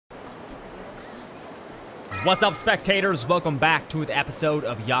What's up, spectators? Welcome back to the episode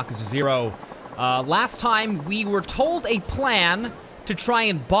of Yakuza 0. Last time, we were told a plan to try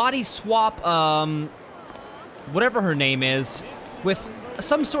and body swap, whatever her name is, with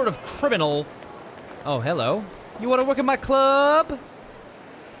some sort of criminal. Oh, hello. You want to work in my club?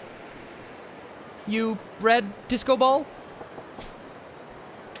 You red disco ball?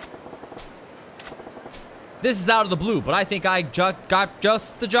 This is out of the blue, but I think I got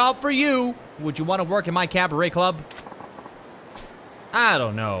just the job for you. Would you want to work in my cabaret club? I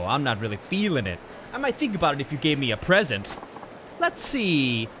don't know. I'm not really feeling it. I might think about it if you gave me a present. Let's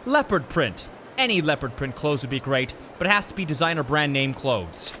see. Leopard print. Any leopard print clothes would be great, but it has to be designer brand name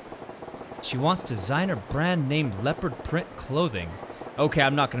clothes. She wants designer brand name leopard print clothing. Okay,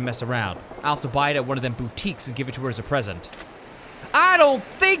 I'm not gonna mess around. I'll have to buy it at one of them boutiques and give it to her as a present. I don't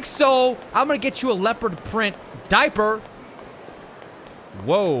think so! I'm gonna get you a leopard print diaper.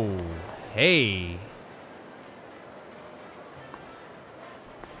 Whoa. Hey.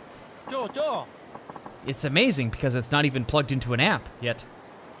 Joe. It's amazing because it's not even plugged into an amp, yet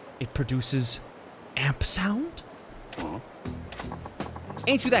it produces amp sound?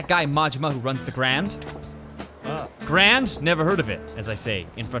 Ain't you that guy Majima who runs the Grand? Grand? Never heard of it, as I say,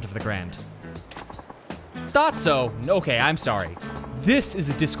 in front of the Grand. Thought so. Okay, I'm sorry. This is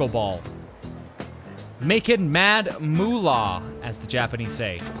a disco ball. Making mad moolah, as the Japanese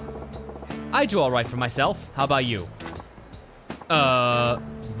say. I do all right for myself. How about you?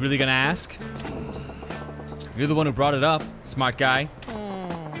 Really gonna ask? You're the one who brought it up, smart guy.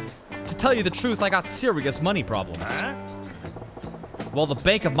 To tell you the truth, I got serious money problems. Well, the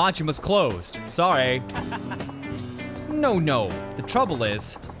bank of Majima's closed. Sorry. No. The trouble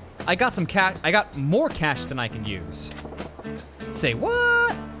is, I got some cash. I got more cash than I can use. Say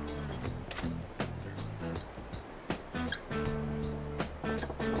what?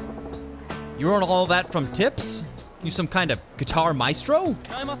 You earn all that from tips? You some kind of guitar maestro?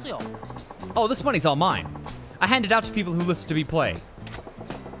 Oh, this money's all mine. I hand it out to people who listen to me play.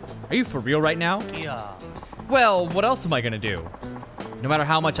 Are you for real right now? Yeah. Well, what else am I gonna do? No matter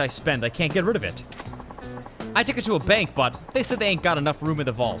how much I spend, I can't get rid of it. I took it to a bank, but they said they ain't got enough room in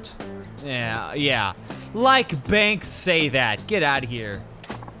the vault. Yeah. Like banks say that. Get out of here.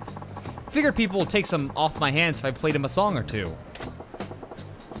 Figured people would take some off my hands if I played them a song or two.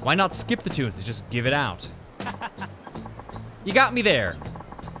 Why not skip the tunes and just give it out? You got me there.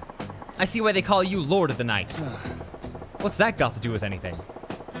 I see why they call you Lord of the Night. What's that got to do with anything?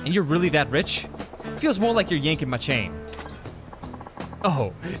 And you're really that rich? Feels more like you're yanking my chain.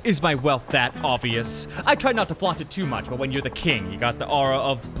 Oh, is my wealth that obvious? I try not to flaunt it too much, but when you're the king, you got the aura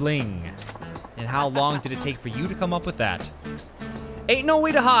of bling. And how long did it take for you to come up with that? Ain't no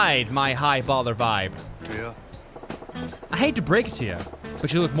way to hide my high baller vibe. Yeah. I hate to break it to you,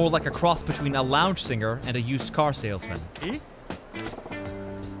 but you look more like a cross between a lounge singer and a used car salesman.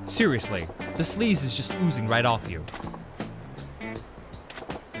 Seriously, the sleaze is just oozing right off you.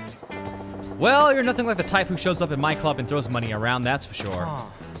 Well, you're nothing like the type who shows up in my club and throws money around, that's for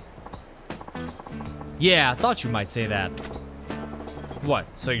sure. Yeah, I thought you might say that. What,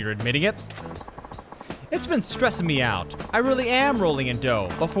 so you're admitting it? It's been stressing me out. I really am rolling in dough,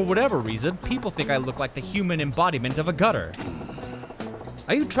 but for whatever reason, people think I look like the human embodiment of a gutter.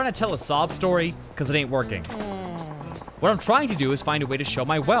 Are you trying to tell a sob story? Because it ain't working. What I'm trying to do is find a way to show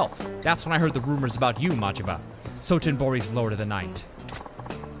my wealth. That's when I heard the rumors about you, Majima. Sotenbori's Lord of the Night.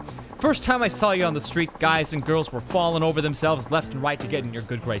 First time I saw you on the street, guys and girls were falling over themselves left and right to get in your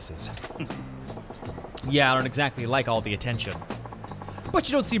good graces. Yeah, I don't exactly like all the attention. But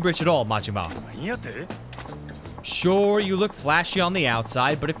you don't seem rich at all, Majima. Sure, you look flashy on the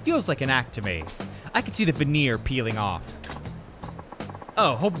outside, but it feels like an act to me. I can see the veneer peeling off.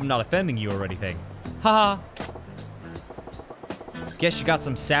 Oh, hope I'm not offending you or anything. Haha. Guess you got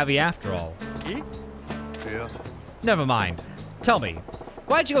some savvy after all. Yeah. Never mind. Tell me,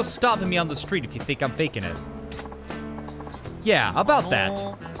 why'd you go stopping me on the street if you think I'm faking it? Yeah, about that.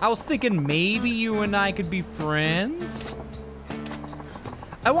 I was thinking maybe you and I could be friends?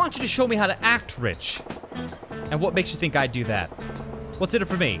 I want you to show me how to act rich. And what makes you think I'd do that? What's in it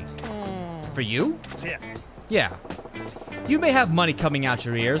for me? For you? Yeah. You may have money coming out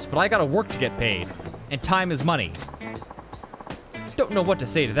your ears, but I gotta work to get paid. And time is money. Don't know what to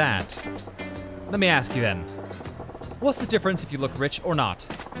say to that. Let me ask you then. What's the difference if you look rich or not?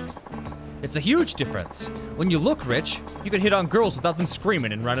 It's a huge difference. When you look rich, you can hit on girls without them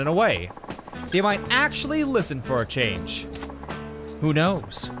screaming and running away. They might actually listen for a change. Who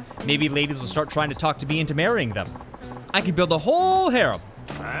knows? Maybe ladies will start trying to talk to me into marrying them. I could build a whole harem.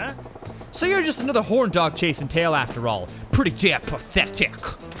 So you're just another horn dog chasing tail after all. Pretty damn pathetic.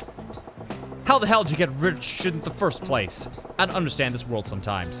 How the hell did you get rich in the first place? I don't understand this world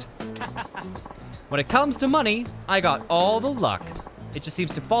sometimes. When it comes to money, I got all the luck. It just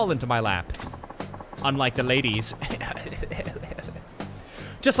seems to fall into my lap. Unlike the ladies.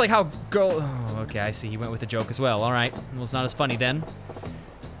 Just like how oh, okay, I see. He went with a joke as well. All right. Well, it's not as funny then.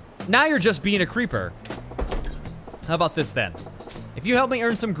 Now you're just being a creeper. How about this then? If you help me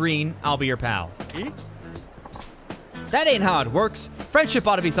earn some green, I'll be your pal. That ain't how it works. Friendship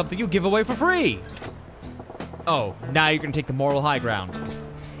ought to be something you give away for free. Oh, now you're gonna take the moral high ground.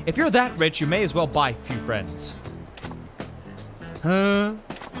 If you're that rich, you may as well buy a few friends. Huh?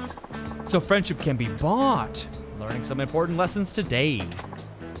 So friendship can be bought. Learning some important lessons today.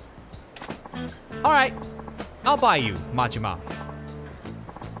 All right, I'll buy you, Majima.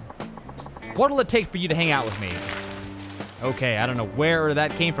 What'll it take for you to hang out with me? Okay, I don't know where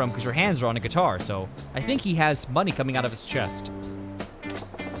that came from because your hands are on a guitar, so I think he has money coming out of his chest.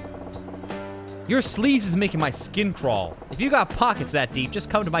 Your sleaze is making my skin crawl. If you got pockets that deep, just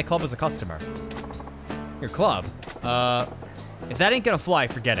come to my club as a customer. Your club? If that ain't gonna fly,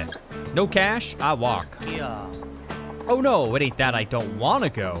 forget it. No cash, I walk. Yeah. Oh no, it ain't that I don't wanna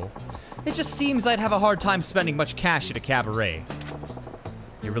go. It just seems I'd have a hard time spending much cash at a cabaret.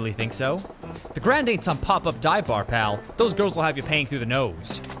 You really think so? The Grand ain't some pop-up dive bar, pal. Those girls will have you paying through the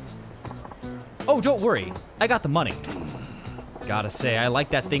nose. Oh, don't worry. I got the money. Gotta say, I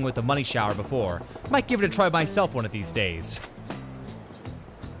liked that thing with the money shower before. Might give it a try myself one of these days.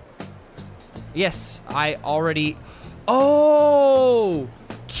 Yes, I already... Oh!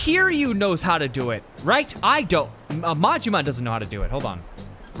 Kiryu knows how to do it, right? I don't. Majima doesn't know how to do it. Hold on.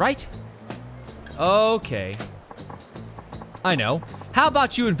 Right? Okay. I know. How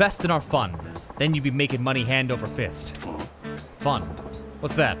about you invest in our fund? Then you'd be making money hand over fist. Fund?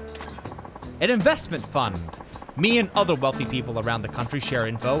 What's that? An investment fund. Me and other wealthy people around the country share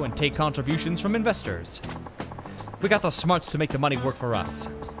info and take contributions from investors. We got the smarts to make the money work for us,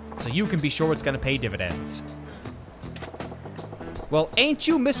 so you can be sure it's gonna pay dividends. Well, ain't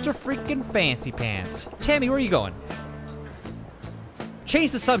you Mr. Freaking Fancy Pants? Tammy, where are you going?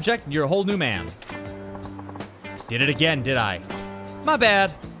 Change the subject and you're a whole new man. Did it again, did I? My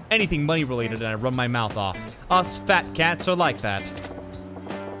bad. Anything money related and I run my mouth off. Us fat cats are like that.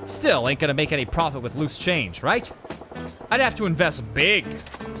 Still, ain't gonna make any profit with loose change, right? I'd have to invest big.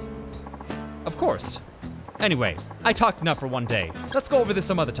 Of course. Anyway, I talked enough for one day. Let's go over this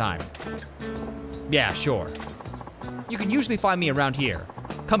some other time. Yeah, sure. You can usually find me around here.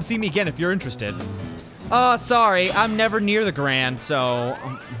 Come see me again if you're interested. Sorry, I'm never near the Grand, so...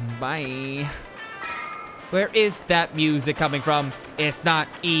 bye. Where is that music coming from? It's not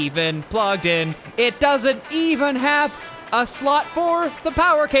even plugged in. It doesn't even have a slot for the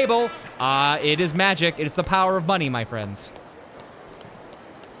power cable. It is magic. It is the power of money, my friends.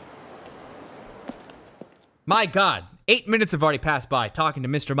 My God, 8 minutes have already passed by talking to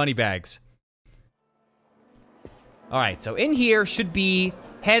Mr. Moneybags. All right, so in here should be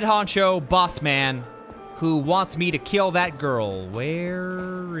head honcho boss man who wants me to kill that girl.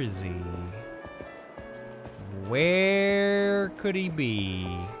 Where is he? Where could he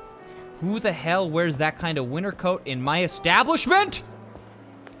be? Who the hell wears that kind of winter coat in my establishment?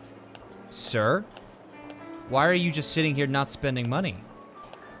 Sir? Why are you just sitting here not spending money?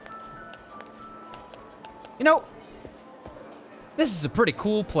 You know, this is a pretty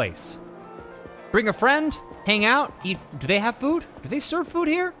cool place. Bring a friend, hang out, eat. Do they have food? Do they serve food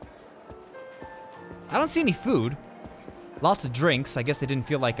here? I don't see any food. Lots of drinks. I guess they didn't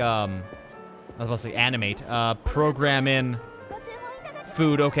feel like, I was about to say animate. Program in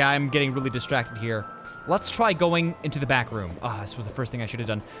food. Okay, I'm getting really distracted here. Let's try going into the back room. This was the first thing I should have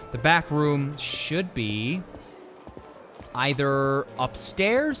done. The back room should be either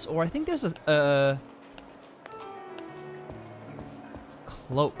upstairs or I think there's a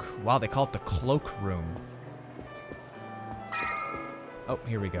cloak. Wow, they call it the cloak room. Oh,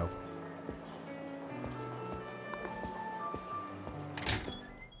 here we go.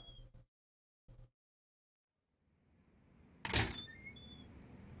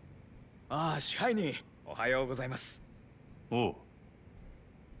支配人、おはようございます。おう。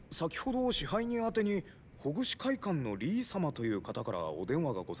先ほど支配人宛てにほぐし会館のリー様という方からお電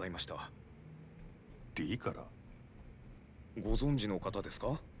話がございました。リーから？ご存知の方です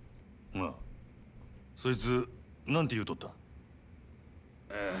か？ああ。そいつなんて言うとった？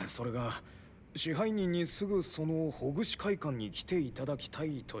それが支配人にすぐそのほぐし会館に来ていただきた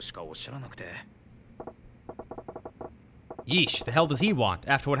いとしかおっしゃらなくて。Yeesh, the hell does he want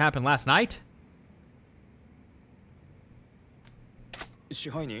after what happened last night? 支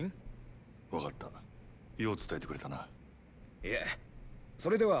配人？わかった。よう伝えてくれたな。いえ、そ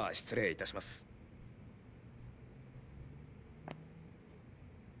れでは失礼いたします。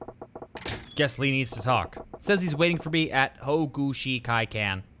 Guess Lee needs to talk. Says he's waiting for me at Hogushi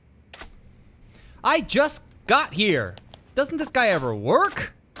Kaikan. I just got here. Doesn't this guy ever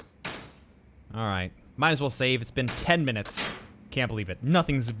work? Alright. Might as well save. It's been 10 minutes. Can't believe it.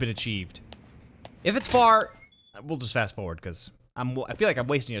 Nothing's been achieved. If it's far, we'll just fast forward, because I feel like I'm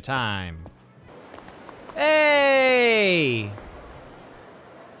wasting your time. Hey!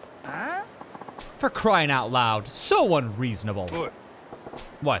 Huh? For crying out loud. So unreasonable.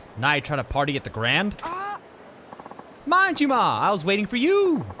 What? Now you're trying to party at the Grand? Mind you, Ma, I was waiting for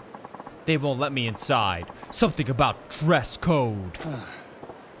you. They won't let me inside. Something about dress code.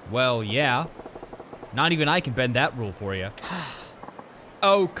 Well, yeah. Not even I can bend that rule for you.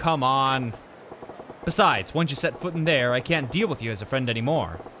 Oh, come on. Besides, once you set foot in there, I can't deal with you as a friend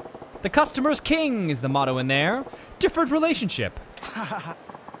anymore. The customer's king is the motto in there. Different relationship.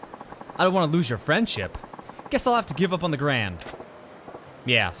 I don't want to lose your friendship. Guess I'll have to give up on the Grand.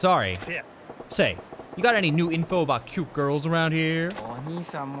 Yeah, sorry. Say, you got any new info about cute girls around here?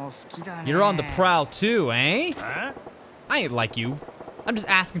 You're on the prowl too, eh? I ain't like you. I'm just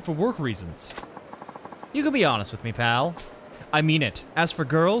asking for work reasons. You can be honest with me, pal. I mean it. As for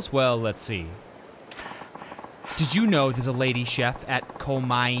girls, well, let's see. Did you know there's a lady chef at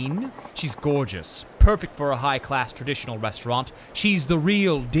Komain? She's gorgeous. Perfect for a high-class traditional restaurant. She's the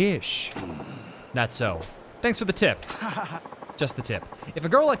real dish. That's so. Thanks for the tip. Just the tip. If a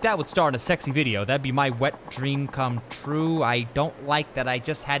girl like that would star in a sexy video, that'd be my wet dream come true. I don't like that I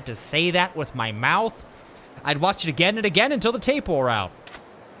just had to say that with my mouth. I'd watch it again and again until the tape wore out.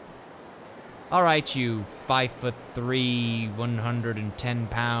 All right, you 5'3",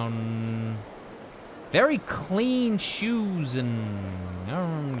 110-pound, very clean shoes, and I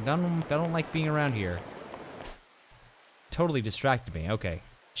don't like being around here. Totally distracted me. Okay.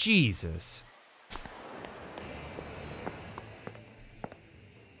 Jesus.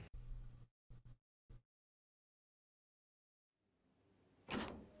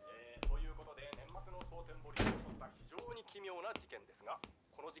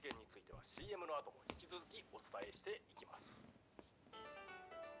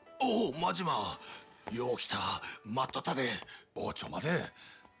 Oh, マジマよう来た。待っとったで。おちょまで。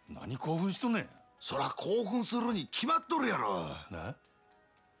何興奮しとんねん。そら興奮するに決まっとるやろ。な？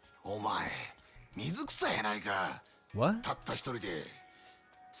お前水草やないか。What? たった一人で。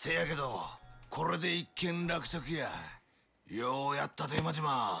せやけどこれで一件落着や。ようやったでマジ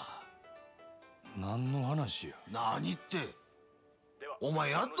マ。何の話や。何って。お前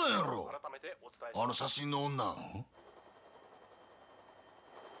やったやろ。あの写真の女。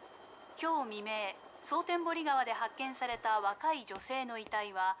今日未明、ソーテンボリ川で発見された若い女性の遺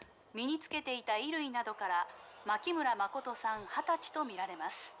体は身につけていた衣類などから牧村誠さん20歳とみられ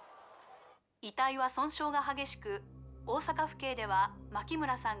ます。遺体は損傷が激しく、大阪府警では牧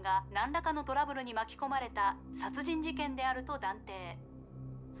村さんが何らかのトラブルに巻き込まれた殺人事件であると断定。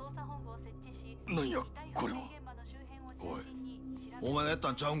捜査本部を設置し、なんやこれは。おい、お前がやっ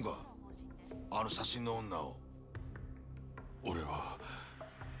たんちゃうんか。あの写真の女を。俺は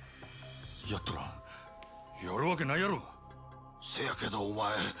やっとらん。やるわけないやろ。せやけどお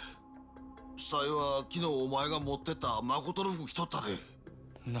前、死体は昨日お前が持ってった誠の服着とったで。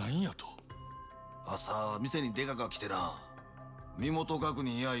なんやと。朝店にデカが来てな、身元確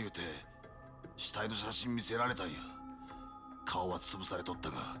認や言うて死体の写真見せられたんや。顔は潰されとった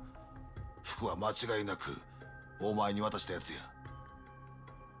が服は間違いなくお前に渡したやつや。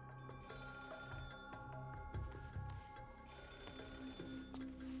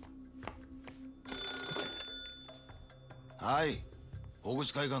はい、大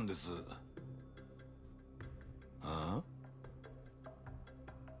口海岸です。ああ、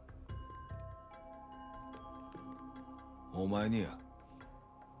お前にや。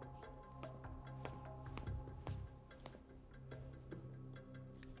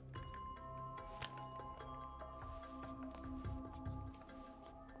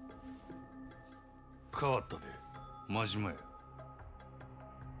変わったで、真島や。わ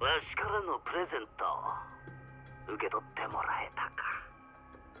しからのプレゼント受け取ってもらえたか。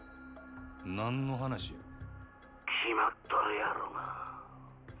何の話や。決まっとるやろな。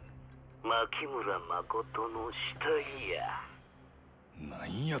牧村誠の死体や。な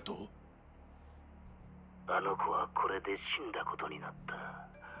んやと。あの子はこれで死んだことになった。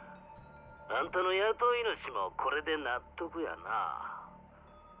あんたの雇い主もこれで納得やな。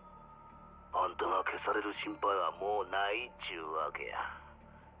あんたが消される心配はもうないっちゅうわけや。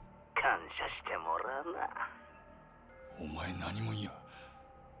感謝してもらうな。お前何もんや。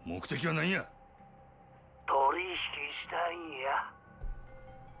目的は何や。取引したいんや。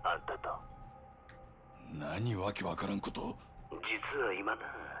あんたと。何わけわからんこと。実は今な、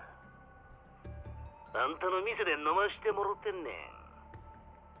あんたの店で飲ましてもろてんね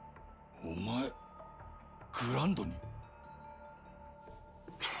ん。お前グランドに。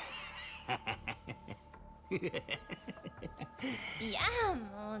いや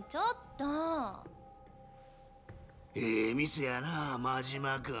もうちょっと。店やな、真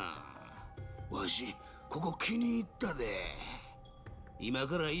島君。わしここ気に入ったで。今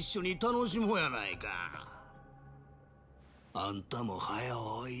から一緒に楽しもうやないか。あんたも早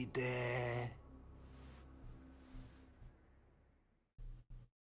おいで。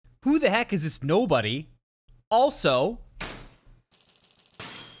Who the heck is this nobody? Also,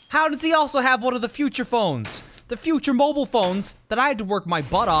 how does he also have one of the future phones? The future mobile phones that I had to work my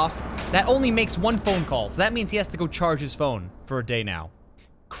butt off that only makes one phone call. So that means he has to go charge his phone for a day now.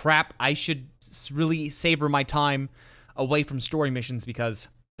 Crap, I should really savor my time away from story missions because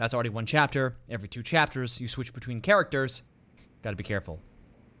that's already one chapter. Every 2 chapters, you switch between characters. Gotta be careful.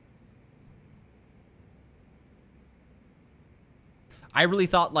 I really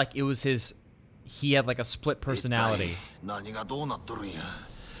thought like it was he had like a split personality. 何がどうなっとるんや。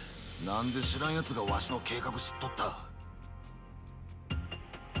なんで知らんやつがわしの計画知っとった。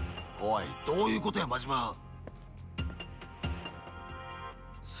おい、どういうことや、真島。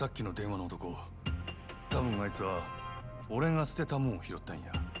さっきの電話の男、多分あいつは俺が捨てたもんを拾ったん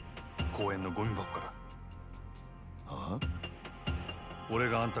や。公園のゴミ箱から。あ？俺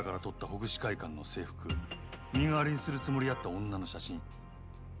があんたから取ったほぐし会館の制服、身代わりにするつもりやった女の写真、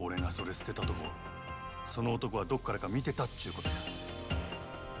俺がそれ捨てたとこ、その男はどっからか見てたっちゅうことや。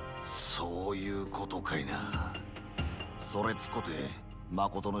そういうことかいな。それつこて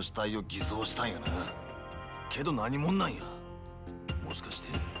誠の死体を偽装したんやな。けど何者なんや。もしかして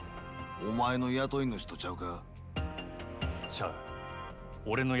お前の雇い主とちゃうか。ちゃう。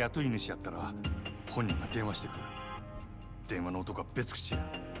俺の雇い主やったら本人が電話してくる。電話の男は別口や。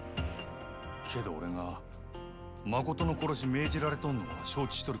けど俺が誠の殺し命じられとんのは承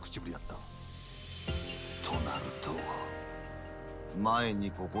知しとる口ぶりやった。となると前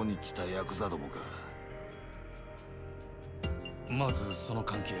にここに来たヤクザどもか。まずその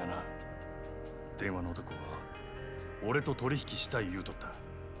関係やな。電話の男は俺と取引したい言うとった。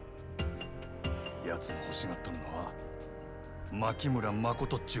奴の欲しがっとるのは牧村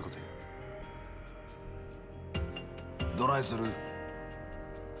誠っちゅうことや。どないする？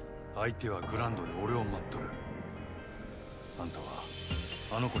相手はグランドで俺を待っとる。あんたは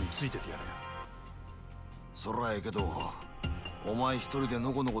あの子についててやれ。そらええけど、お前一人で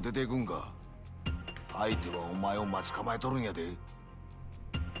のこのこ出ていくんか。相手はお前を待ち構えとるんやで。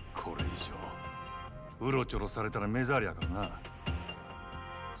これ以上うろちょろされたら目障りやからな。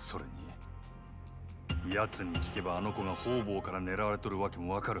それに奴に聞けばあの子が方々から狙われとるわけ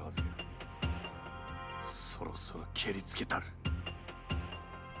もわかるはずや。そろそろ蹴りつけたる。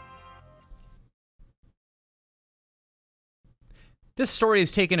This story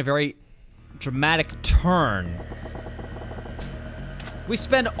has taken a very dramatic turn. We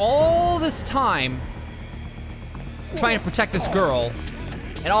spend all this time trying to protect this girl,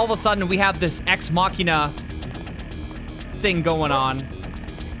 and all of a sudden we have this ex machina thing going on.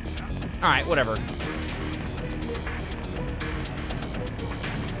 Alright, whatever.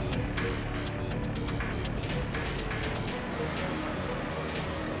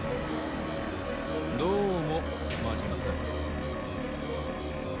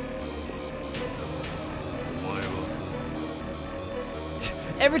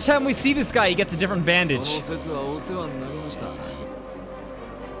 Every time we see this guy, he gets a different bandage. その説はお世話になりました。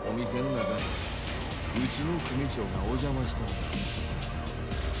お店の中にうちの組長がお邪魔したんです。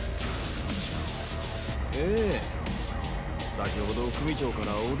ええ、先ほど組長か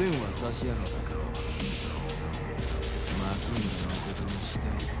らお電話差し上げたかと。牧村誠の死体、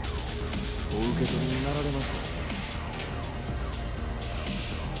お受け取りになられましたね。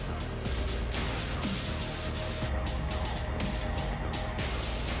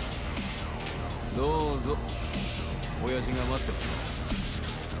どうぞ、親父が待ってますから。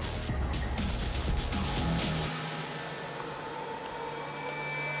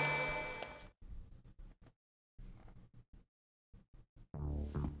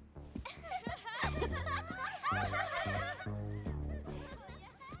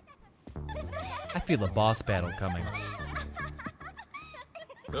I feel a boss battle coming.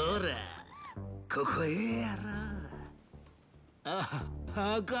 ほら、ここええやろ。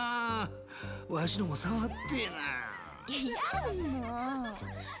あかん。わしのも触ってな。いやも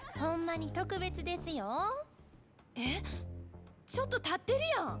うほんまに特別ですよ。え、ちょっと立ってる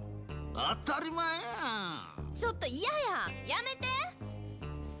やん。当たり前やん。ちょっと嫌や、やめて。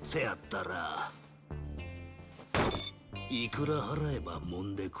せやったらいくら払えば揉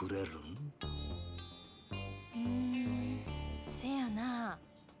んでくれるん？せやな。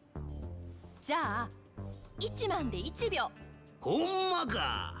じゃあ1万で1秒。ほんま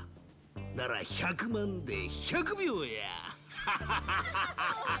か。なら100万で100秒や。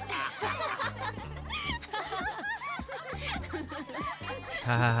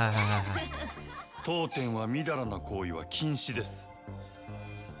当店はみだらな行為は禁止です。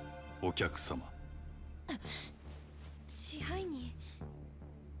お客様。支配人。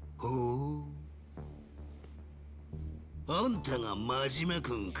ほう。あんたが真面目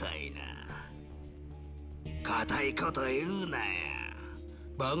くんかいな。固いこと言うなや。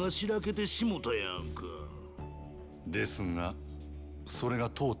場がしらけてしもたやんか。ですが、それが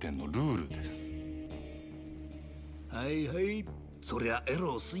当店のルールです。はいはい、そりゃエ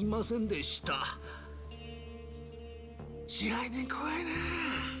ロすいませんでした。支配人怖いな。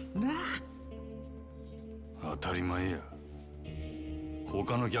なあ。当たり前や。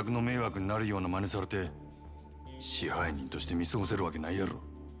他の客の迷惑になるような真似されて支配人として見過ごせるわけないやろ。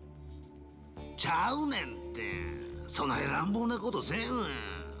ちゃうねんって。そない乱暴なことせん。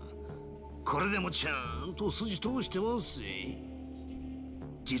これでもちゃんと筋通してますし。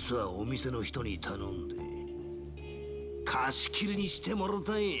実はお店の人に頼んで貸し切りにしてもろ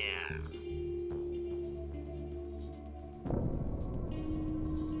たんや。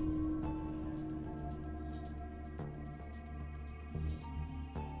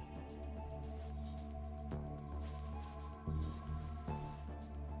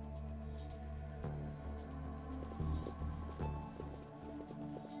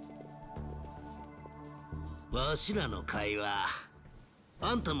わしらの会話、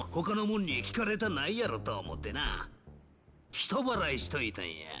あんたも他のもんに聞かれたないやろと思ってな、人払いしといたん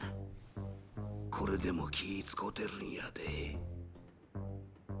や。これでも気使うてるんやで。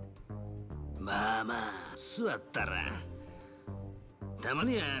まあまあ座ったら。たま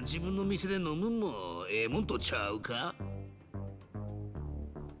には自分の店で飲むんもええもんとちゃうか。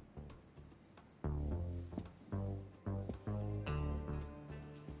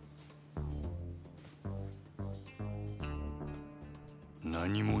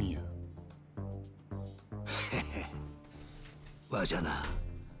何もんや。わしゃな、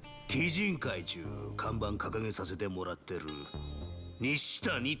鬼人会中看板掲げさせてもらってる西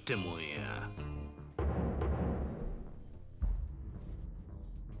谷ってもんや。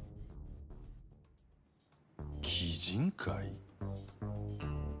鬼人会？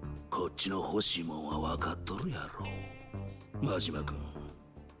こっちの欲しいもんは分かっとるやろ、真島君。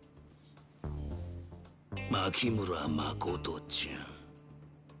牧村誠ちゃん。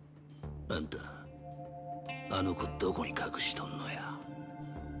あんた、あの子どこに隠しとんのや。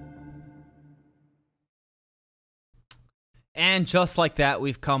 And just like that,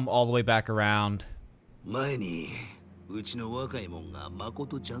 we've come all the way back around. 前にうちの若いもんが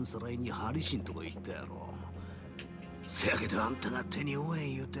誠ちゃんさらいにハリシンとこ行ったやろ。せやけどあんたが手に負え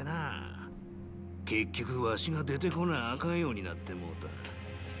ん言うてな、結局わしが出てこなあかんようになってもうた。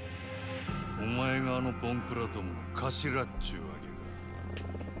お前があのボンクラどもの頭っちゅうわけ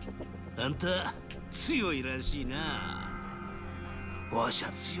か。あんた強いらしいな。わしゃ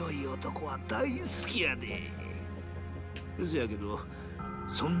強い男は大好きやで。せやけど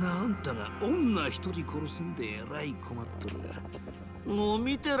そんなあんたが女一人殺せんでえらい困っとる。もう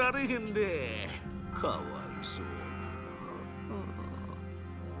見てられへんで。かわいそうな。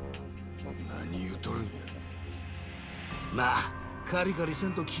何言うとるんや。まあカリカリせ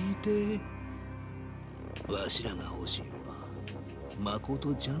んと聞いて。わしらが欲しいは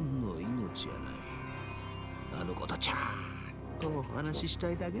誠ちゃんの命やない。あの子とちゃんとお話しし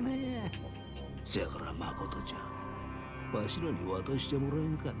たいだけね。せやから誠ちゃん、わしらに渡してもらえ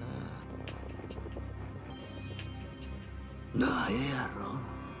んかな。なえや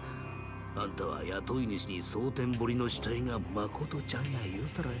ろ。あんたは雇い主に蒼天堀の死体が誠ちゃんや言う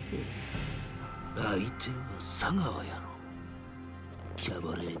たらええ。相手は佐川やろ。キャ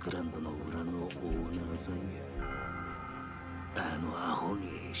バレーグランドの裏のオーナーさんや。あのアホに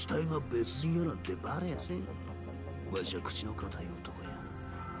死体が別人やなんてバレやせん。わしは口の固い男や。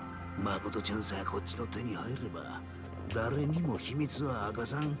誠ちゃんさえこっちの手に入れば誰にも秘密は明か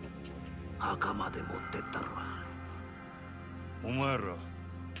さん。墓まで持ってったるわ。お前ら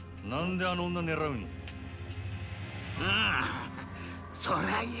なんであの女狙うんや。そり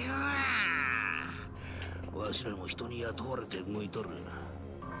ゃ言うわ。わしらも人に雇われて動いとる。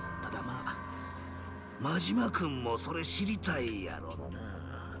ただまあ真島君もそれ知りたいやろな。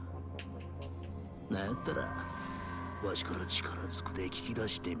なんやったらわしから力ずくで聞き出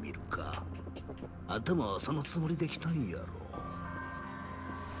してみるか。あんたもそのつもりで来たんやろ。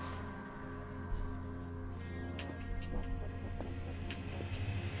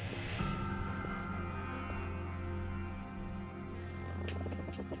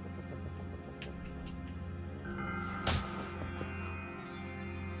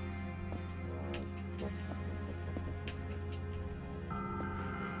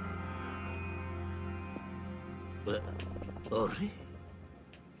あれ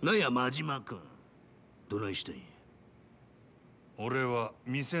なんや真島君どないしてんや俺は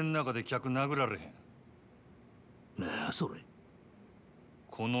店の中で客殴られへん。なあそれ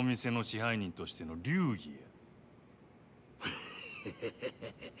この店の支配人としての流儀や。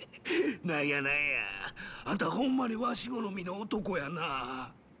なんやあんたほんまにわし好みの男や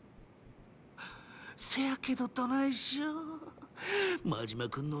な。せやけどどないしよう。真島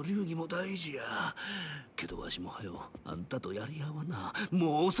君の流儀も大事やけどわしもはよあんたとやり合わな。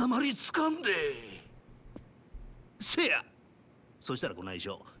もう収まりつかんで。せやそしたらこないし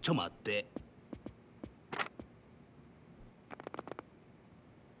ょちょ待って。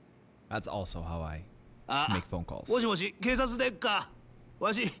 That's also how I make phone calls. もしもし警察でっか。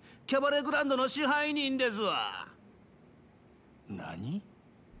わしキャバレーグランドの支配人ですわ。何？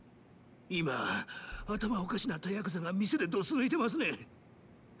今頭おかしなったヤクザが店でドス抜いてますね。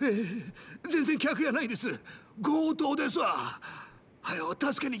全然客やないです。強盗ですわ。はよ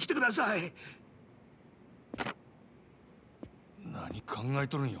助けに来てください。何考え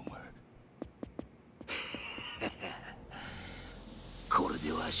とるんやお前。これ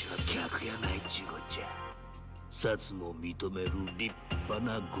でわしは客やないちゅうこっちゃ。札も認める立派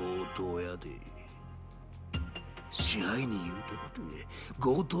な強盗やで。支配人言うたことで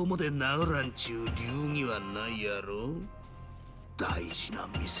強盗まで殴らんちゅう流儀はないやろ。大事な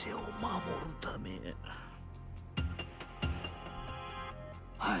店を守るため。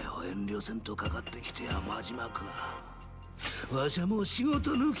はよ遠慮せんとかかってきてや真島君。わしはもう仕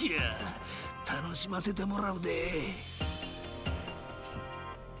事抜きや。楽しませてもらうで。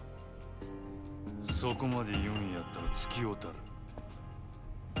そこまで言うんやったら付き合うたる。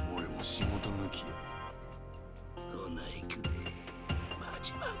俺も仕事抜きや。ほな行くで真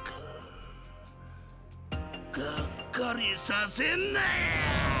島君。がっかりさせんなや。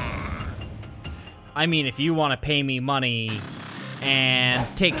 I mean, if you want to pay me money and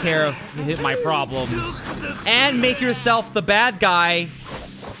take care of my problems and make yourself the bad guy,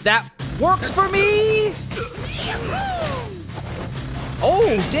 that works for me!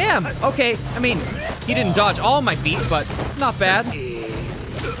 Oh, damn! Okay, I mean, he didn't dodge all my feet, but not bad.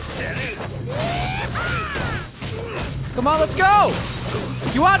 Come on, let's go!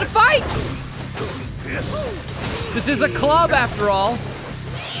 You want to fight? This is a club, after all.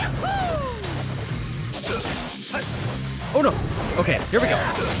 Oh no! Okay, here we go.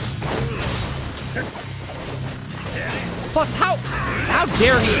 Plus, how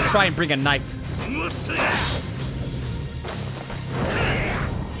dare he try and bring a knife?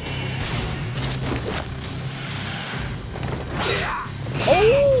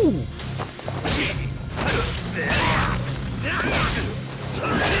 Oh!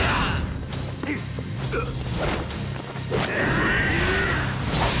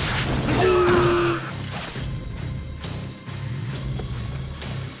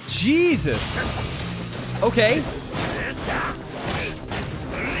 Jesus. Okay.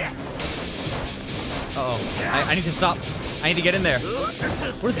 Uh-oh. I need to stop. I need to get in there.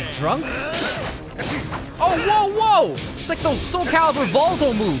 What is he, drunk? Oh, whoa, whoa! It's like those Soul Calibur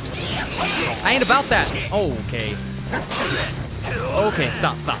Voldo moves. I ain't about that. Oh, okay. Okay,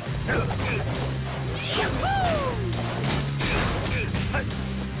 stop.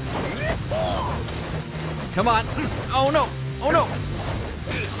 Come on. Oh, no. Oh, no.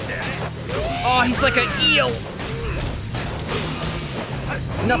 Oh, he's like an eel.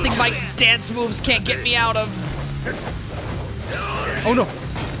 Nothing my dance moves can't get me out of. Oh, no.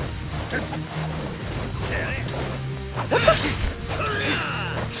 What the?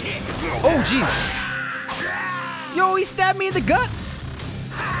 Oh, jeez. Yo, he stabbed me in the gut.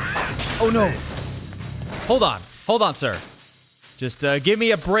 Oh, no. Hold on, sir. Just give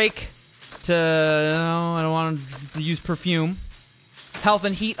me a break to, no, I don't want to use perfume. Health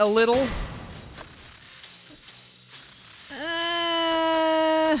and heat a little.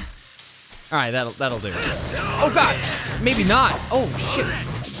 All right, that'll do. Oh God, maybe not. Oh shit.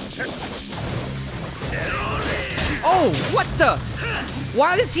 Oh, what the?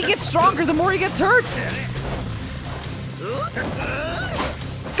 Why does he get stronger the more he gets hurt?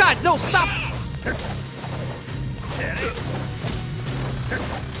 God, no, stop.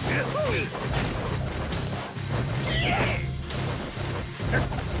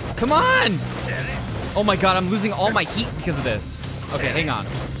 Come on! Oh my God, I'm losing all my heat because of this. Okay, hang on.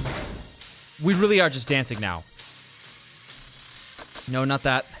 We really are just dancing now. No, not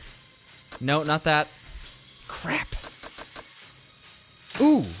that. No, not that. Crap.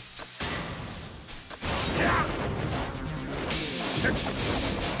 Ooh.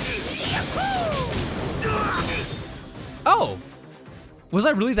 Oh! Was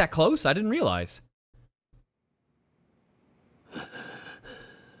I really that close? I didn't realize.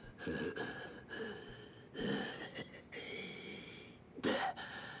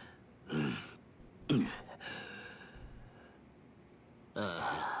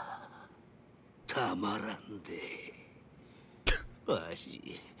たまらんで。わ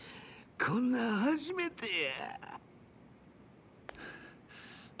し、こんな初めてや。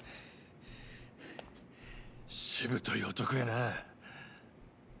しぶとい男やな。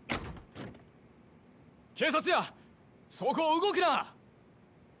警察や、そこを動くな。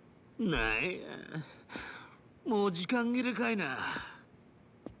なんや、もう時間切れかいな。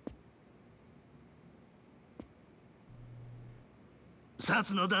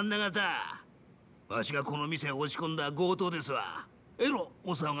薩の旦那方、わしがこの店へ押し込んだ強盗ですわ。えろ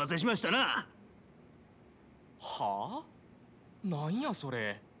お騒がせしましたな。はあ？なんやそ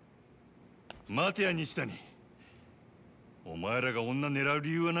れ。待てや西谷。お前らが女狙う理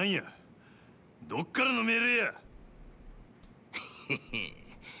由は何や。どっからの命令や。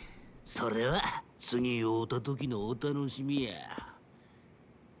それは次会うた時のお楽しみや。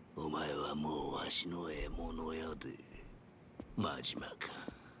お前はもうわしの獲物やで。真島か。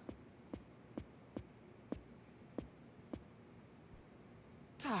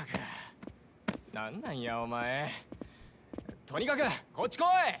たく、なんやお前。とにかくこっち来い。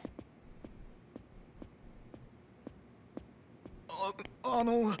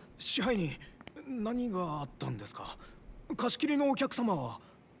支配人、何があったんですか。貸し切りのお客様は。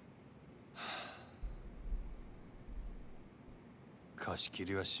貸し切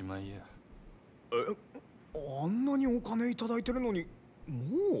りはしまいや。あんなにお金いただいてるのに、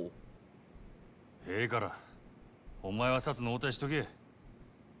もう。ええから、お前は札の応対しとけ。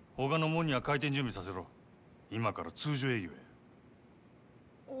他の門には開店準備させろ。今から通常営業や。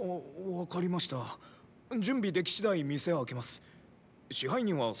わかりました。準備でき次第店を開けます。支配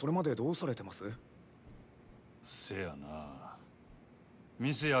人はそれまでどうされてます？せやな。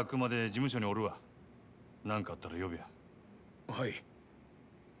店開くまで事務所におるわ。何かあったら呼べや。はい。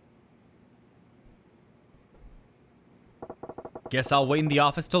Guess I'll wait in the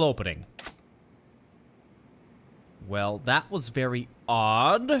office till opening. Well, that was very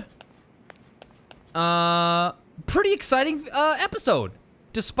odd. Pretty exciting episode.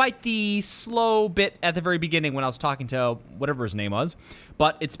 Despite the slow bit at the very beginning when I was talking to whatever his name was.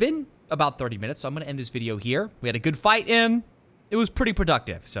 But it's been about 30 minutes, so I'm going to end this video here. We had a good fight in. It was pretty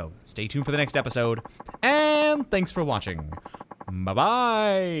productive, so stay tuned for the next episode. And thanks for watching.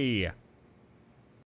 Bye-bye.